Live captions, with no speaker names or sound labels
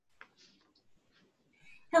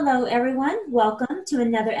Hello, everyone. Welcome to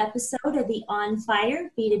another episode of the On Fire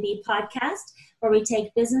B2B podcast, where we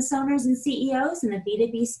take business owners and CEOs in the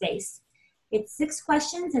B2B space. It's 6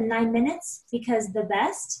 questions in 9 minutes because the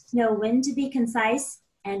best know when to be concise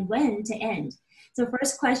and when to end. So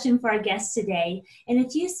first question for our guest today. In a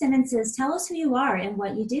few sentences, tell us who you are and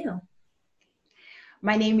what you do.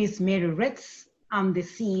 My name is Mary Ritz. I'm the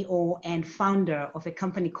CEO and founder of a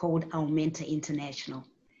company called Aumenta International.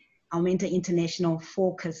 Aumenta International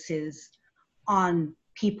focuses on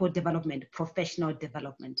people development, professional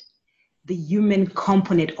development, the human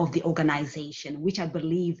component of the organization, which I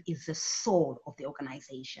believe is the soul of the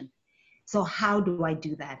organization. So how do I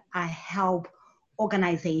do that? I help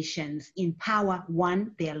organizations empower,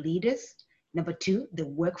 1, their leaders, 2, the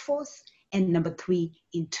workforce, and 3,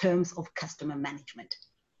 in terms of customer management.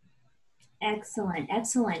 Excellent,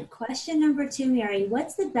 excellent. Question number 2, Mary,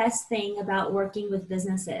 what's the best thing about working with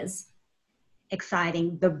businesses?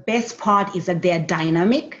 Exciting. The best part is that they're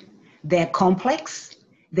dynamic, they're complex,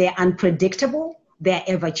 they're unpredictable, they're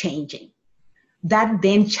ever-changing. That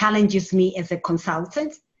then challenges me as a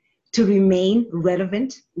consultant to remain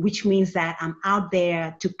relevant, which means that I'm out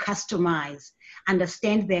there to customize,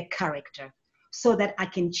 understand their character, so that I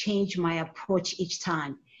can change my approach each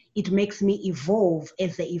time. It makes me evolve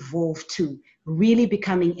as they evolve too, really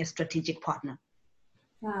becoming a strategic partner.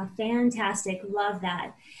 Fantastic. Love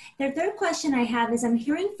that. The third question I have is I'm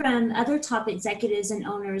hearing from other top executives and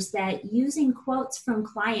owners that using quotes from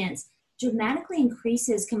clients dramatically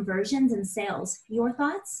increases conversions and sales. Your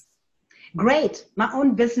thoughts? Great. My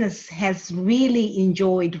own business has really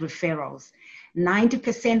enjoyed referrals.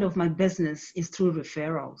 90% of my business is through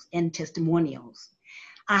referrals and testimonials.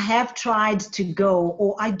 I have tried to go,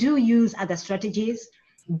 or I do use other strategies,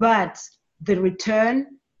 but the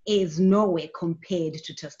return is nowhere compared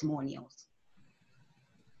to testimonials.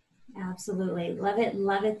 Absolutely. Love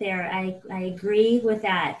it there. I agree with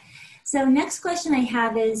that. So next question I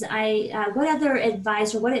have is, what other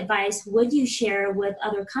advice or what advice would you share with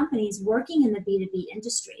other companies working in the B2B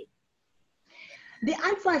industry? The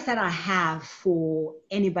advice that I have for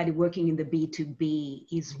anybody working in the B2B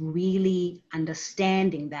is really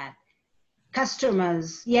understanding that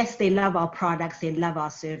customers, yes, they love our products, they love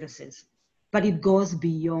our services, but it goes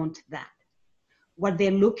beyond that. What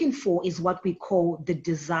they're looking for is what we call the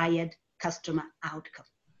desired customer outcome,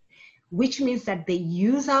 which means that they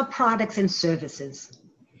use our products and services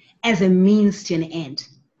as a means to an end.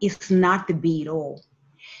 It's not the be-all.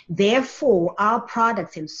 Therefore, our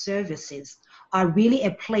products and services are really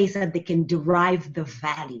a place that they can derive the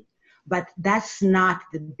value, but that's not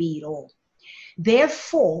the be-all.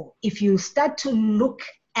 Therefore, if you start to look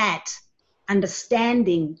at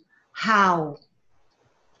understanding how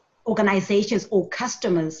organizations or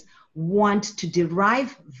customers want to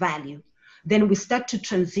derive value, then we start to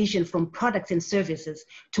transition from products and services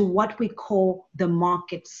to what we call the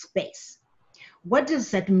market space. What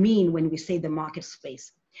does that mean when we say the market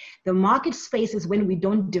space? The market space is when we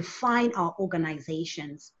don't define our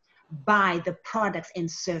organizations by the products and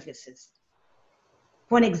services.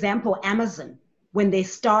 For an example, Amazon, when they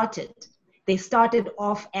started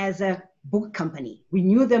off as a book company. We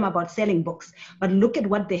knew them about selling books, but look at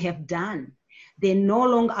what they have done. They no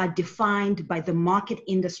longer are defined by the market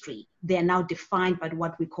industry. They are now defined by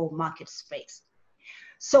what we call market space.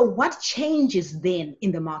 So what changes then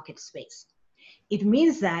in the market space? It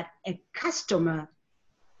means that a customer's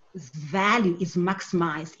value is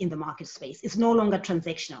maximized in the market space. It's no longer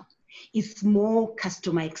transactional. It's more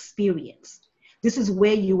customer experience. This is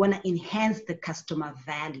where you want to enhance the customer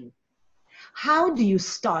value. How do you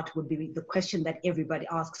start would be the question that everybody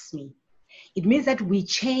asks me. It means that we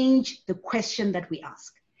change the question that we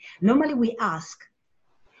ask. Normally we ask,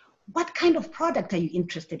 what kind of product are you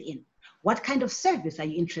interested in? What kind of service are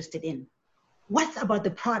you interested in? What's about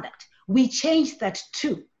the product? We change that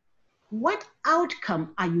to, what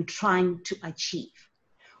outcome are you trying to achieve?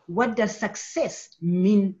 What does success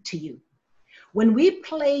mean to you? When we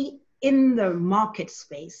play in the market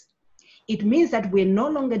space, it means that we're no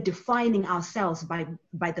longer defining ourselves by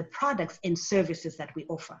the products and services that we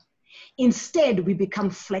offer. Instead, we become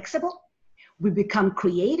flexible, we become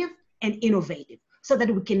creative and innovative so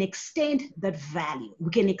that we can extend that value.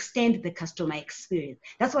 We can extend the customer experience.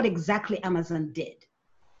 That's what exactly Amazon did.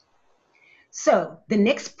 So the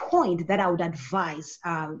next point that I would advise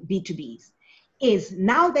B2Bs is,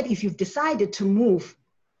 now that if you've decided to move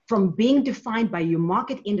from being defined by your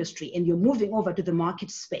market industry and you're moving over to the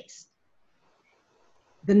market space,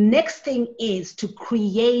 the next thing is to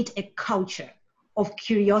create a culture of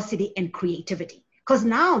curiosity and creativity. Because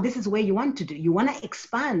now this is where you want to do. You want to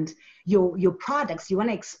expand your products. You want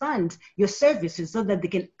to expand your services so that they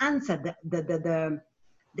can answer the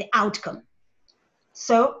outcome.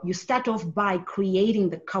 So you start off by creating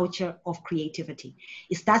the culture of creativity.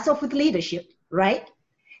 It starts off with leadership, right?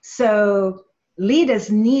 So leaders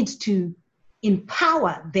need to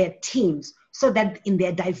empower their teams so that in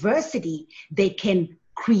their diversity, they can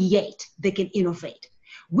create, they can innovate,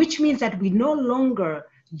 which means that we no longer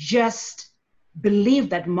just believe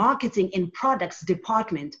that marketing and products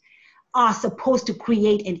department are supposed to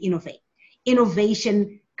create and innovate.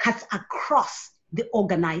 Innovation cuts across the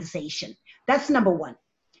organization. That's number one.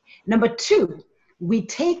 Number two, we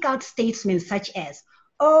take out statements such as,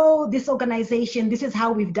 oh, this organization, this is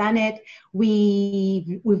how we've done it.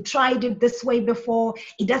 We've tried it this way before.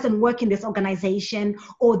 It doesn't work in this organization,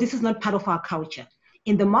 or this is not part of our culture.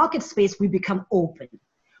 In the market space, we become open.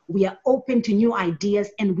 We are open to new ideas,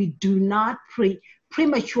 and we do not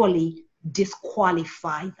prematurely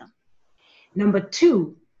disqualify them. Number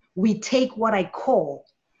two, we take what I call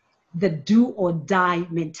the do or die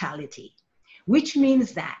mentality, which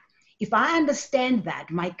means that if I understand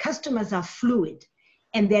that my customers are fluid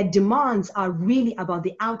and their demands are really about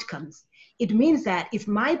the outcomes, it means that if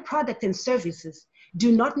my product and services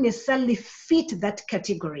do not necessarily fit that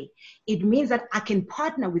category, it means that I can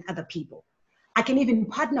partner with other people. I can even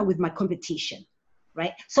partner with my competition,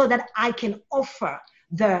 right? So that I can offer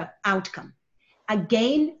the outcome.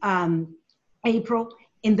 Again, April,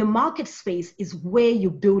 in the market space is where you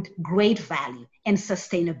build great value and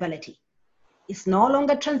sustainability. It's no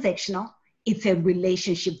longer transactional. It's a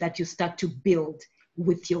relationship that you start to build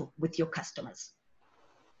with your customers.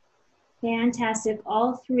 Fantastic.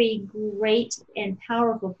 All three great and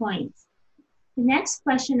powerful points. The next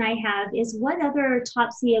question I have is, what other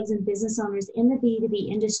top CEOs and business owners in the B2B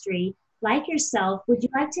industry, like yourself, would you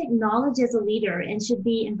like to acknowledge as a leader and should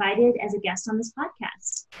be invited as a guest on this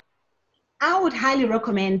podcast? I would highly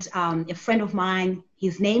recommend a friend of mine.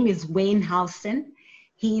 His name is Wayne Houston.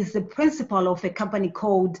 He's the principal of a company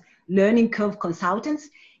called Learning Curve Consultants.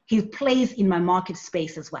 He plays in my market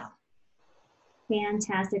space as well.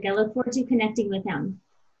 Fantastic. I look forward to connecting with him.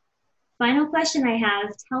 Final question I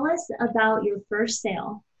have, tell us about your first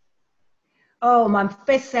sale. Oh, my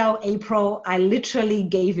first sale, April, I literally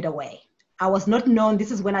gave it away. I was not known.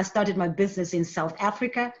 This is when I started my business in South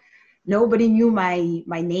Africa. Nobody knew my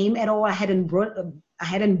name at all. I hadn't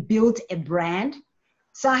built a brand.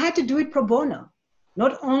 So I had to do it pro bono.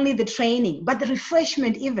 Not only the training, but the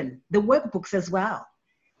refreshment even, the workbooks as well.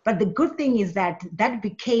 But the good thing is that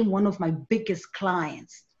became one of my biggest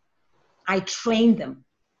clients. I trained them.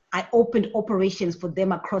 I opened operations for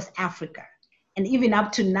them across Africa. And even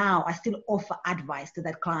up to now, I still offer advice to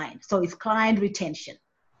that client. So it's client retention.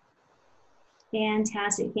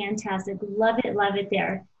 Fantastic, fantastic. Love it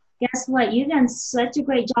there. Guess what? You've done such a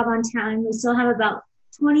great job on time. We still have about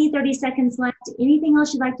 20, 30 seconds left. Anything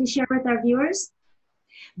else you'd like to share with our viewers?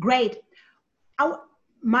 Great.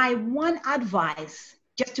 My one advice,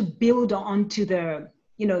 just to build onto the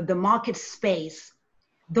market space,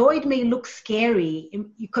 though it may look scary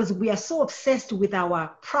because we are so obsessed with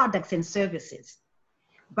our products and services,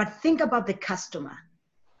 but think about the customer.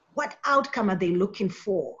 What outcome are they looking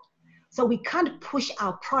for? So we can't push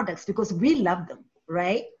our products because we love them,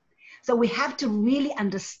 right? So we have to really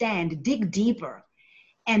understand, dig deeper,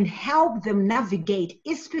 and help them navigate,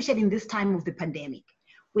 especially in this time of the pandemic.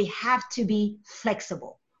 We have to be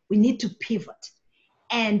flexible. We need to pivot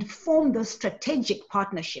and form those strategic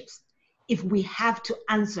partnerships if we have to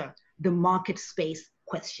answer the market space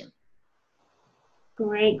question.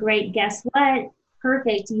 Great. Guess what?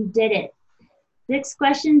 Perfect. You did it. 6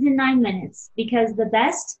 questions in 9 minutes, because the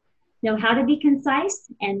best know how to be concise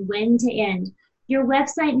and when to end. Your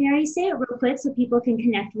website, Mary, say it real quick so people can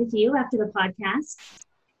connect with you after the podcast.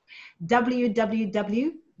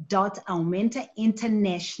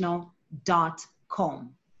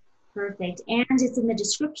 www.aumentainternational.com. Perfect. And it's in the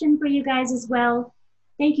description for you guys as well.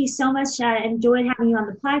 Thank you so much. I enjoyed having you on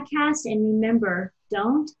the podcast. And remember,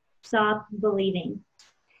 don't stop believing.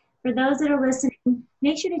 For those that are listening,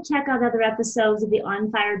 make sure to check out other episodes of the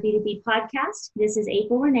On Fire B2B podcast. This is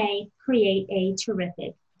April Renee. Create a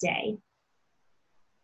terrific day.